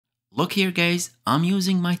Look here guys, I'm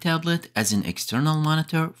using my tablet as an external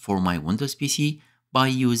monitor for my Windows PC by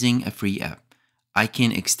using a free app. I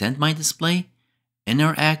can extend my display,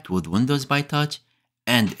 interact with Windows by touch,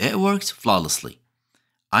 and it works flawlessly.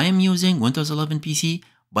 I am using Windows 11 PC,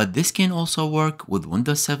 but this can also work with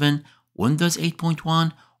Windows 7, Windows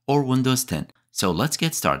 8.1, or Windows 10. So let's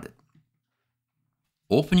get started.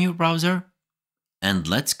 Open your browser and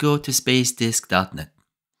let's go to spacedisk.net.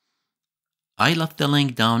 I left the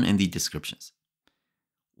link down in the descriptions.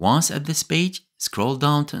 Once at this page, scroll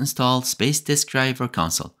down to install SpaceDisk Driver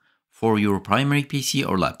Console for your primary PC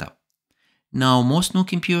or laptop. Now, most new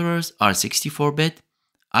computers are 64-bit.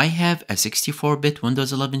 I have a 64-bit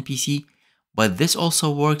Windows 11 PC, but this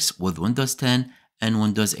also works with Windows 10 and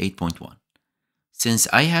Windows 8.1. Since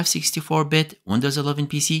I have 64-bit Windows 11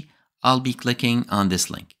 PC, I'll be clicking on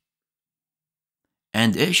this link.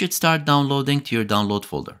 And it should start downloading to your download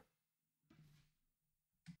folder.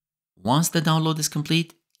 Once the download is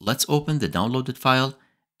complete, let's open the downloaded file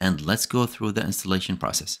and let's go through the installation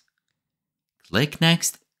process. Click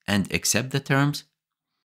Next and accept the terms.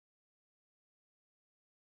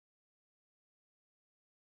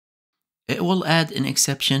 It will add an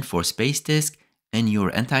exception for SpaceDisk in your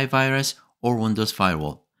antivirus or Windows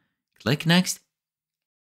firewall. Click Next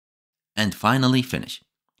and finally finish.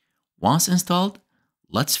 Once installed,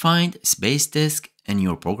 let's find SpaceDisk in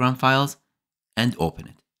your program files and open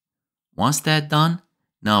it. Once that's done,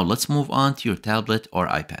 now let's move on to your tablet or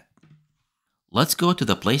iPad. Let's go to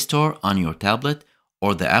the Play Store on your tablet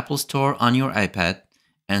or the Apple Store on your iPad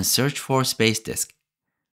and search for SpaceDisk.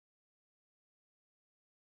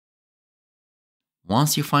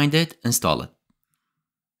 Once you find it, install it.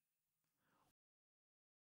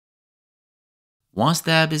 Once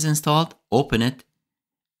the app is installed, open it.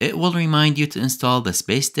 It will remind you to install the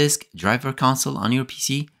SpaceDisk Driver Console on your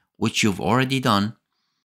PC, which you've already done.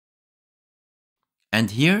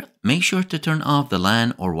 And here, make sure to turn off the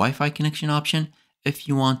LAN or Wi-Fi connection option if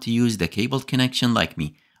you want to use the cabled connection like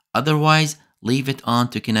me. Otherwise, leave it on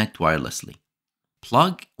to connect wirelessly.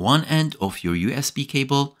 Plug one end of your USB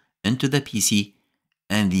cable into the PC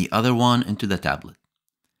and the other one into the tablet.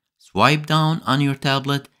 Swipe down on your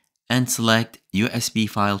tablet and select USB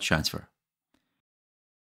file transfer.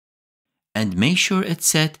 And make sure it's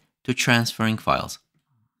set to transferring files.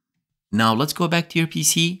 Now let's go back to your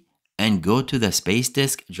PC and go to the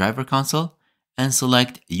SpaceDisk Driver Console and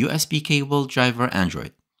select USB Cable Driver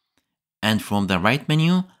Android. And from the right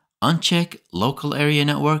menu, uncheck Local Area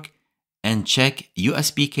Network and check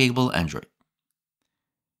USB Cable Android.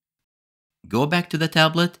 Go back to the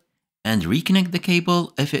tablet and reconnect the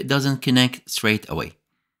cable if it doesn't connect straight away.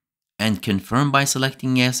 And confirm by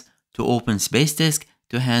selecting Yes to open SpaceDisk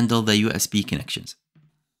to handle the USB connections.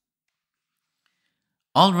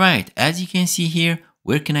 Alright, as you can see here,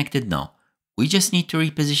 we're connected now. We just need to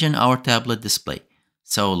reposition our tablet display.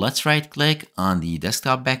 So let's right click on the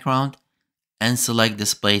desktop background and select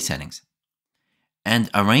Display Settings. And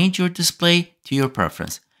arrange your display to your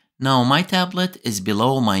preference. Now my tablet is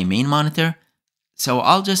below my main monitor, so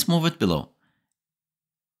I'll just move it below.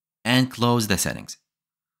 And close the settings.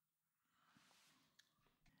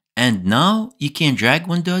 And now you can drag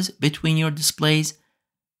windows between your displays,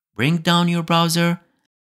 bring down your browser,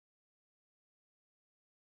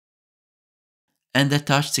 and the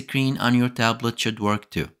touch screen on your tablet should work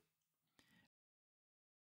too.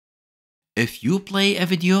 If you play a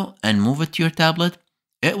video and move it to your tablet,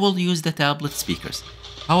 it will use the tablet speakers.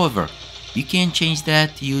 However, you can change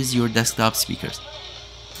that to use your desktop speakers.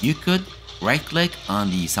 You could right-click on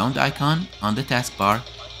the sound icon on the taskbar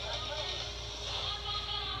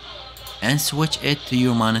and switch it to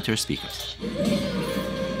your monitor speakers.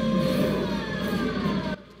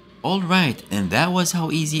 Alright, and that was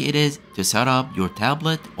how easy it is to set up your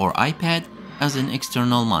tablet or iPad as an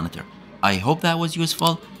external monitor. I hope that was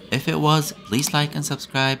useful. If it was, please like and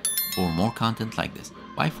subscribe for more content like this.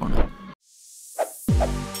 Bye for now.